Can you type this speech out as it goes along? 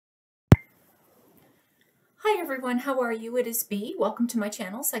Hi everyone, how are you? It is B. Welcome to my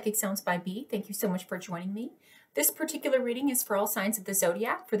channel, Psychic Sounds by B. Thank you so much for joining me. This particular reading is for all signs of the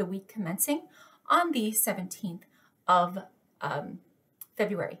zodiac for the week commencing on the 17th of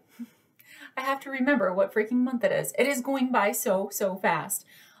February. I have to remember what freaking month it is. It is going by so fast.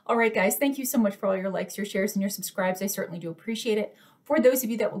 All right, guys, thank you so much for all your likes, your shares, and your subscribes. I certainly do appreciate it. For those of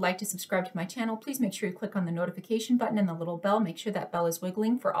you that would like to subscribe to my channel, please make sure you click on the notification button and the little bell. Make sure that bell is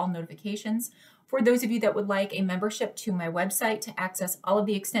wiggling for all notifications. For those of you that would like a membership to my website to access all of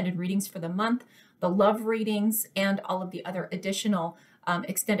the extended readings for the month, the love readings, and all of the other additional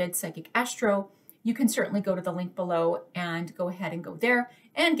extended psychic astro, you can certainly go to the link below and go ahead and go there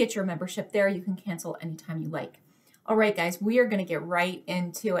and get your membership there. You can cancel anytime you like. All right, guys, we are going to get right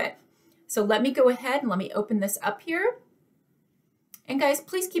into it. So let me go ahead and let me open this up here. And guys,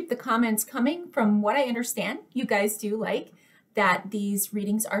 please keep the comments coming. From what I understand, you guys do like that these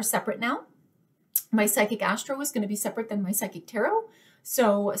readings are separate now. My psychic astro is going to be separate than my psychic tarot.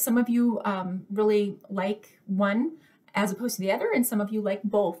 So some of you really like one as opposed to the other, and some of you like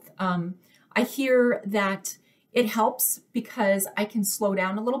both. I hear that it helps because I can slow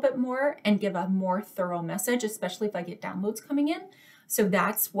down a little bit more and give a more thorough message, especially if I get downloads coming in. So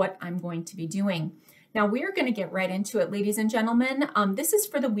that's what I'm going to be doing. Now we're going to get right into it, ladies and gentlemen. This is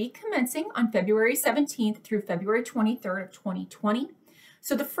for the week commencing on February 17th through February 23rd of 2020.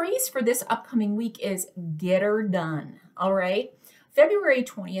 So the phrase for this upcoming week is get her done. All right. February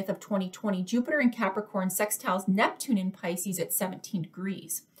 20th of 2020, Jupiter in Capricorn sextiles Neptune in Pisces at 17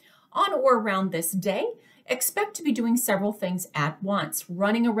 degrees. On or around this day, expect to be doing several things at once,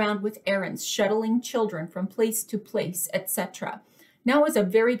 running around with errands, shuttling children from place to place, etc. Now is a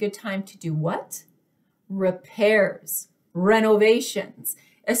very good time to do what? Repairs, renovations,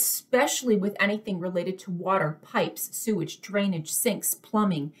 especially with anything related to water, pipes, sewage, drainage, sinks,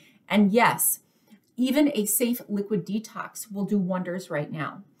 plumbing, and yes, even a safe liquid detox will do wonders right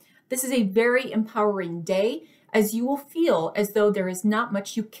now. This is a very empowering day, as you will feel as though there is not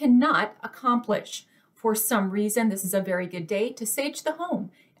much you cannot accomplish. For some reason, this is a very good day to sage the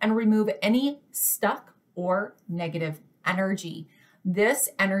home and remove any stuck or negative energy. This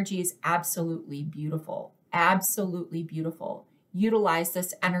energy is absolutely beautiful, absolutely beautiful. Utilize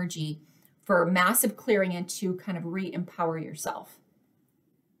this energy for massive clearing and to kind of re-empower yourself.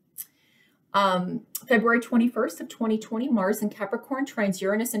 February 21st of 2020, Mars in Capricorn trines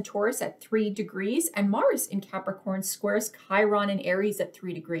Uranus and Taurus at 3 degrees, and Mars in Capricorn squares Chiron in Aries at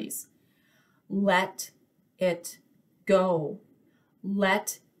 3 degrees. Let it go.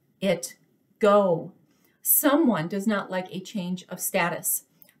 Let it go. Someone does not like a change of status.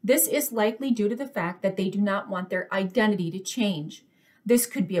 This is likely due to the fact that they do not want their identity to change. This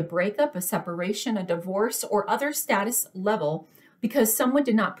could be a breakup, a separation, a divorce, or other status level because someone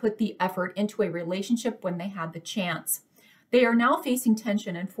did not put the effort into a relationship when they had the chance. They are now facing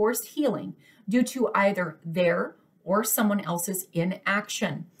tension and forced healing due to either their or someone else's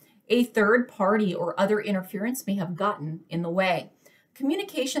inaction. A third party or other interference may have gotten in the way.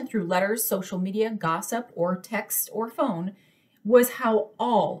 Communication through letters, social media, gossip, or text or phone was how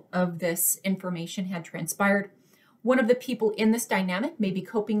all of this information had transpired. One of the people in this dynamic may be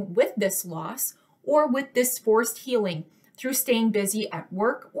coping with this loss or with this forced healing through staying busy at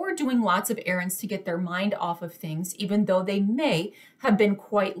work or doing lots of errands to get their mind off of things, even though they may have been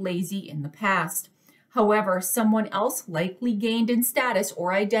quite lazy in the past. However, someone else likely gained in status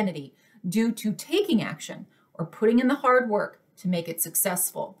or identity due to taking action or putting in the hard work to make it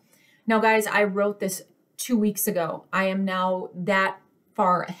successful. Now, guys, I wrote this 2 weeks ago. I am now that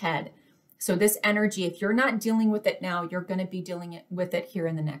far ahead. So this energy, if you're not dealing with it now, you're going to be dealing with it here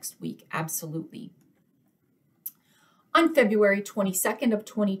in the next week. Absolutely. On February 22nd of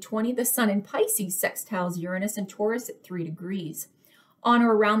 2020, the Sun in Pisces sextiles Uranus and Taurus at 3 degrees. On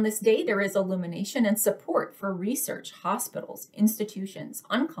or around this day, there is illumination and support for research, hospitals, institutions,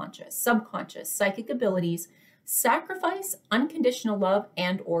 unconscious, subconscious, psychic abilities, sacrifice, unconditional love,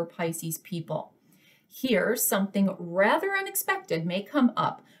 and or Pisces people. Here, something rather unexpected may come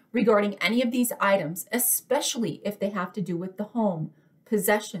up regarding any of these items, especially if they have to do with the home,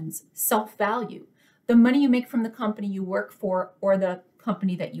 possessions, self-value, the money you make from the company you work for, or the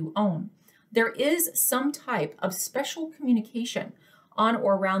company that you own. There is some type of special communication on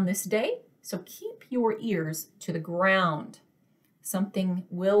or around this day, so keep your ears to the ground. Something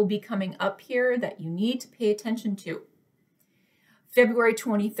will be coming up here that you need to pay attention to. February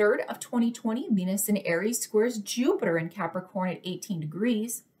 23rd of 2020, Venus in Aries squares Jupiter in Capricorn at 18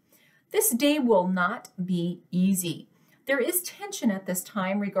 degrees. This day will not be easy. There is tension at this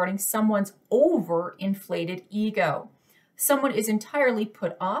time regarding someone's overinflated ego. Someone is entirely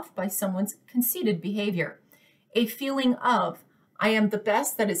put off by someone's conceited behavior. a feeling of, I am the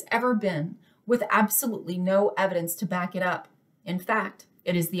best that has ever been, with absolutely no evidence to back it up. In fact,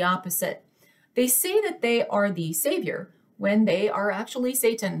 it is the opposite. They say that they are the savior when they are actually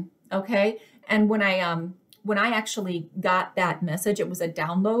Satan, okay? And when I actually got that message, it was a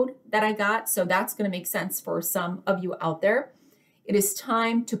download that I got, so that's going to make sense for some of you out there. It is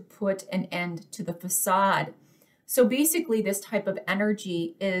time to put an end to the facade. So basically, this type of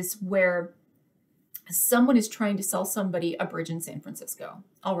energy is where someone is trying to sell somebody a bridge in San Francisco.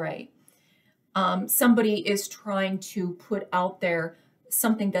 All right. Somebody is trying to put out there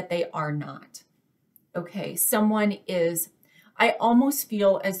something that they are not. Okay. Someone is, I almost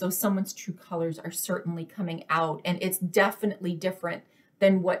feel as though someone's true colors are certainly coming out, and it's definitely different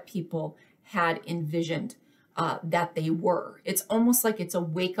than what people had envisioned that they were. It's almost like it's a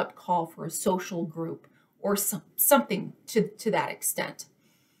wake-up call for a social group or something to that extent.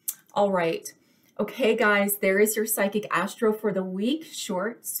 All right. Okay, guys, there is your Psychic Astro for the week.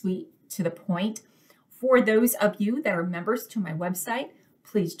 Short, sweet, to the point. For those of you that are members to my website,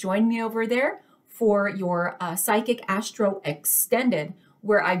 please join me over there for your Psychic Astro Extended,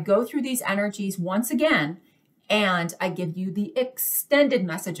 where I go through these energies once again, and I give you the extended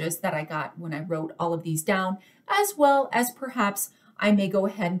messages that I got when I wrote all of these down, as well as perhaps I may go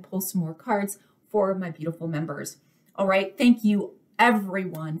ahead and pull some more cards for my beautiful members. All right, thank you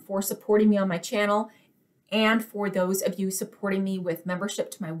everyone for supporting me on my channel, and for those of you supporting me with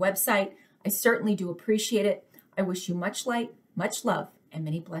membership to my website. I certainly do appreciate it. I wish you much light, much love, and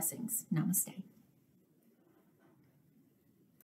many blessings. Namaste.